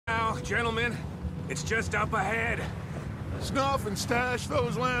Gentlemen, it's just up ahead. Snuff and stash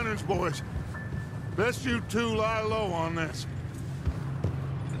those lanterns, boys. Best you two lie low on this.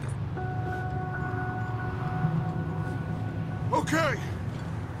 Okay,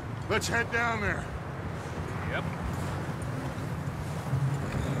 let's head down there. Yep.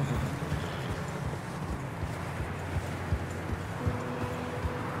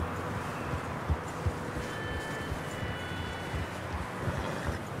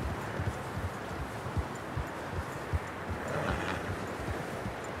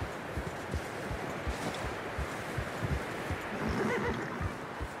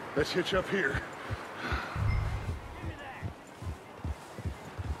 Let's hitch up here.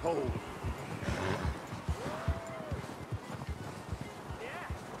 Hold.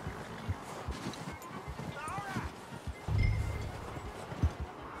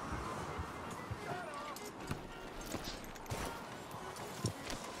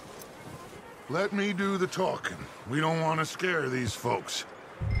 Let me do the talking. We don't want to scare these folks.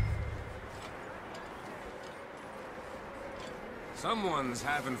 Someone's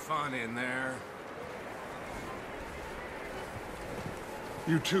having fun in there.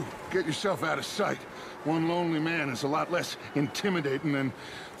 You two, get yourself out of sight. One lonely man is a lot less intimidating than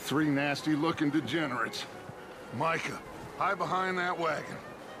three nasty-looking degenerates. Micah, hide behind that wagon.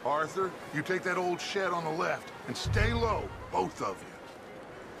 Arthur, you take that old shed on the left, and stay low, both of you.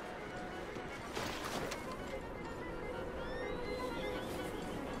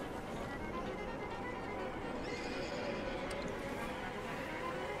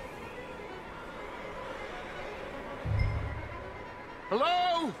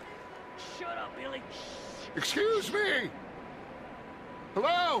 Hello? Shut up, Billy. Excuse me?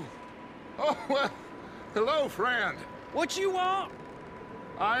 Hello? Oh, well, hello, friend. What you want?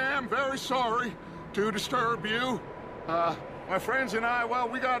 I am very sorry to disturb you. My friends and I, well,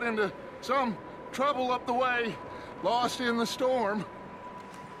 we got into some trouble up the way, lost in the storm.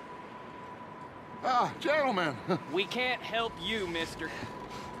 Gentlemen. We can't help you, mister.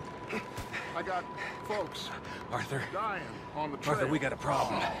 I got folks Arthur. dying on the trail. Arthur, we got a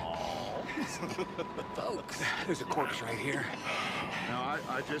problem. Folks. There's a corpse right here. Now,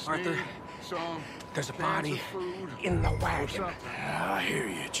 I just Arthur, need some there's a cans body of food in the or wagon. something. I hear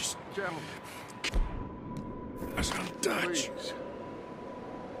you. Just... Gentlemen, That's not Dutch. please.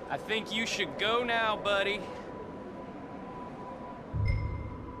 I think you should go now, buddy.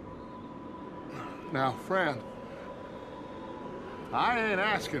 Now, friend, I ain't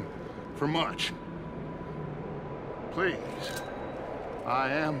asking for much. Please, I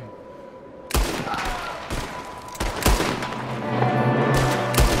am...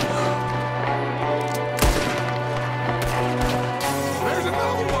 There's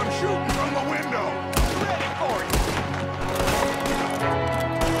another one shooting from the window! Ready for it.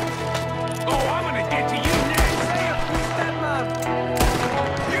 Oh, I'm gonna get to you next!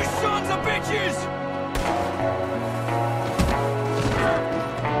 You sons of bitches!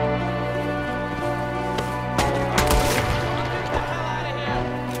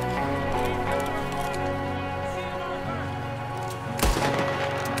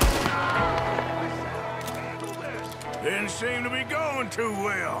 Didn't seem to be going too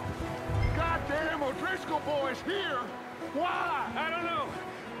well. Goddamn O'Driscoll boys here! Why? I don't know.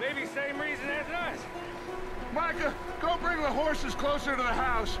 Maybe same reason as us. Micah, go bring the horses closer to the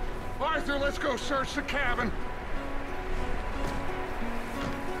house. Arthur, let's go search the cabin.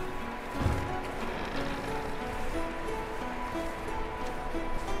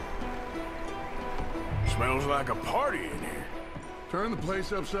 Smells like a party in here. Turn the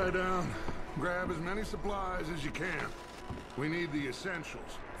place upside down. Grab as many supplies as you can. We need the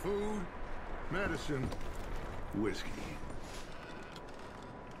essentials. Food, medicine, whiskey.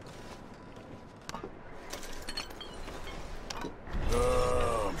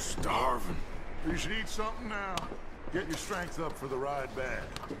 I'm starving. You should eat something now. Get your strength up for the ride back.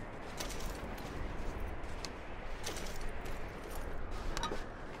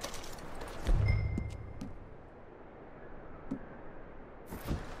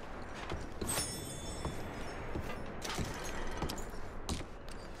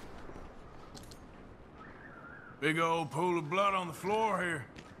 Big old pool of blood on the floor here.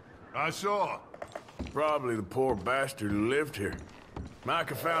 I saw. Probably the poor bastard who lived here.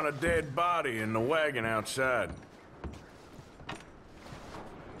 Micah found a dead body in the wagon outside.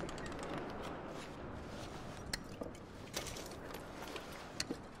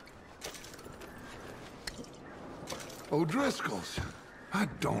 O'Driscoll's. I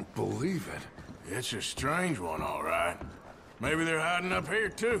don't believe it. It's a strange one, all right. Maybe they're hiding up here,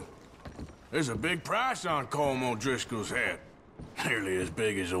 too. There's a big price on Colm O'Driscoll's head. Nearly as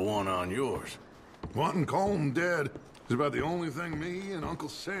big as the one on yours. Wanting Colm dead is about the only thing me and Uncle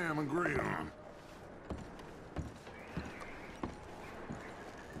Sam agree on.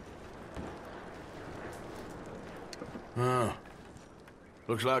 Huh.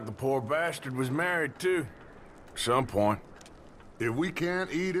 Looks like the poor bastard was married, too. At some point. If we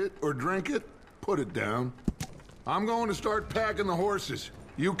can't eat it or drink it, put it down. I'm going to start packing the horses.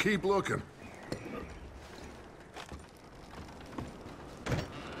 You keep looking.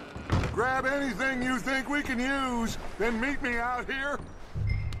 Grab anything you think we can use, then meet me out here.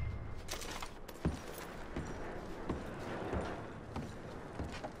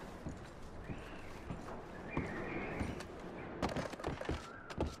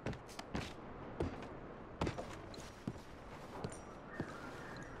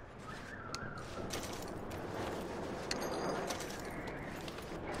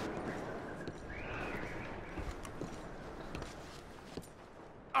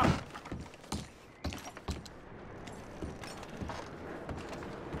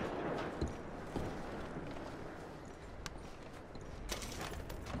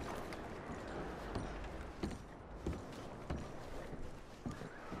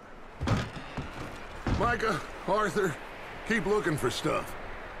 Micah, Arthur, keep looking for stuff.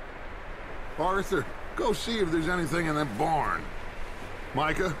 Arthur, go see if there's anything in that barn.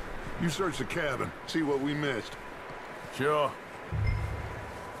 Micah, you search the cabin, see what we missed. Sure.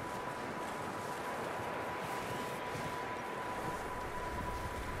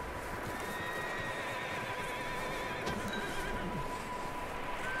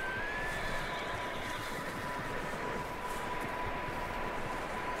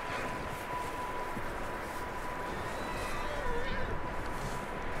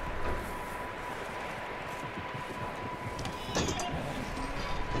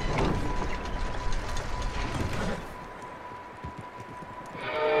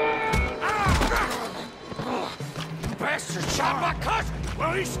 Shot my cousin!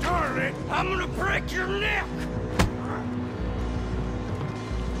 Well, he started it! I'm gonna break your neck!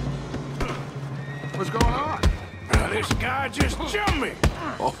 What's going on? This guy just jumped me!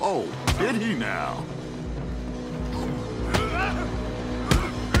 Oh, did he now?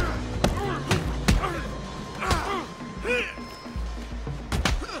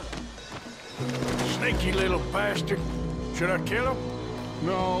 Sneaky little bastard. Should I kill him?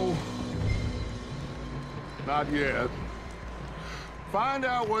 No. Not yet. Find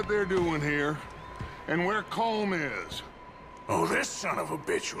out what they're doing here, and where Colm is. Oh, this son of a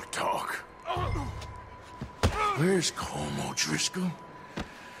bitch will talk. Where's Colm O'Driscoll?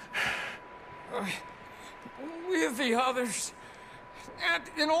 With the others. At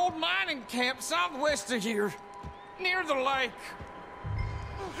an old mining camp southwest of here. Near the lake.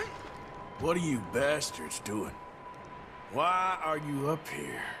 What are you bastards doing? Why are you up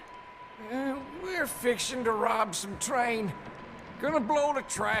here? We're fixing to rob some train. Gonna blow the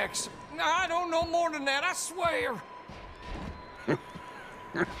tracks. I don't know more than that, I swear.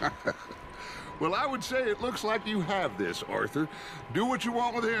 Well, I would say it looks like you have this, Arthur. Do what you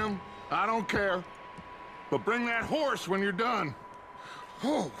want with him. I don't care. But bring that horse when you're done.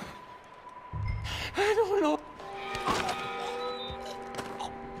 Oh. I don't know.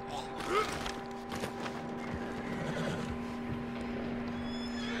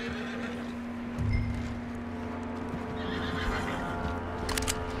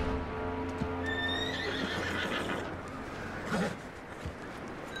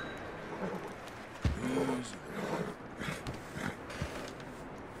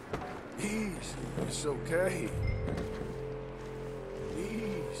 It's okay.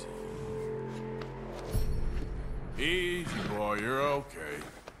 Easy. Easy, boy, you're okay.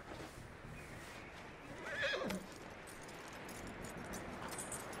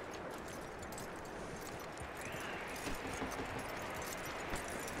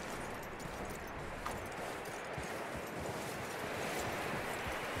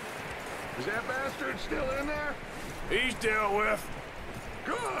 Is that bastard still in there? He's dealt with.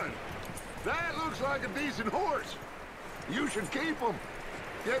 Good. That looks like a decent horse. You should keep him.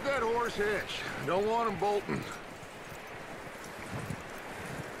 Get that horse hitched. Don't want him bolting.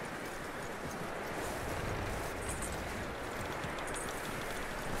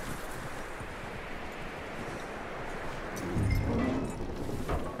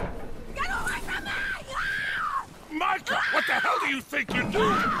 Get away from me! Micah, what the hell do you think you're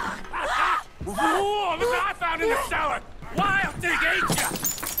doing? Whoa, look what I found in the cellar! Wild thing, ain't ya?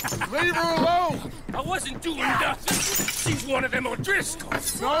 Leave her alone! I wasn't doing nothing. She's one of them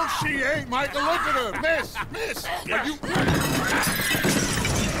O'Driscolls. No, she ain't, Micah. Look at her. Miss! Miss! Are you...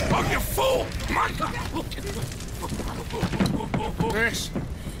 Oh, you fool! Micah! Miss,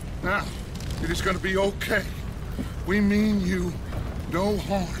 now, it is gonna be okay. We mean you no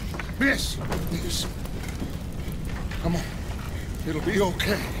harm. Miss, come on. It'll be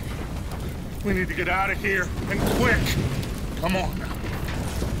okay. We need to get out of here, and quick. Come on now.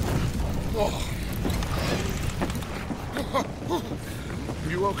 Oh.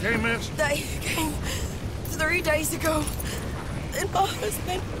 You okay, miss? They came 3 days ago. And my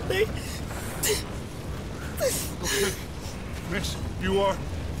husband, they... Okay. Miss, you are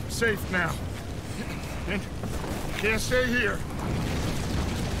safe now. And you can't stay here.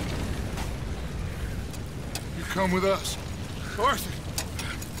 You come with us. Arthur.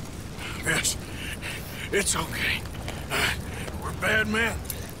 Miss, it's okay. We're bad men.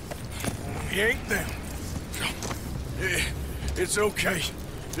 We ain't them. It's okay.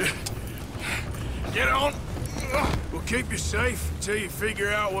 Get on. We'll keep you safe until you figure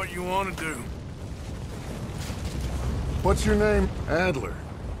out what you want to do. What's your name? Adler.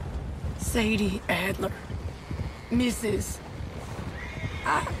 Sadie Adler. Mrs.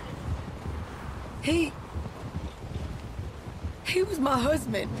 He was my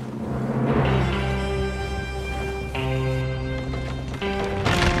husband.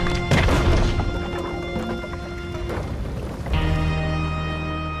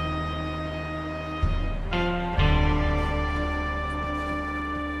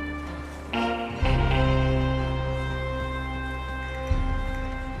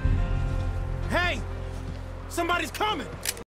 Hey! Somebody's coming!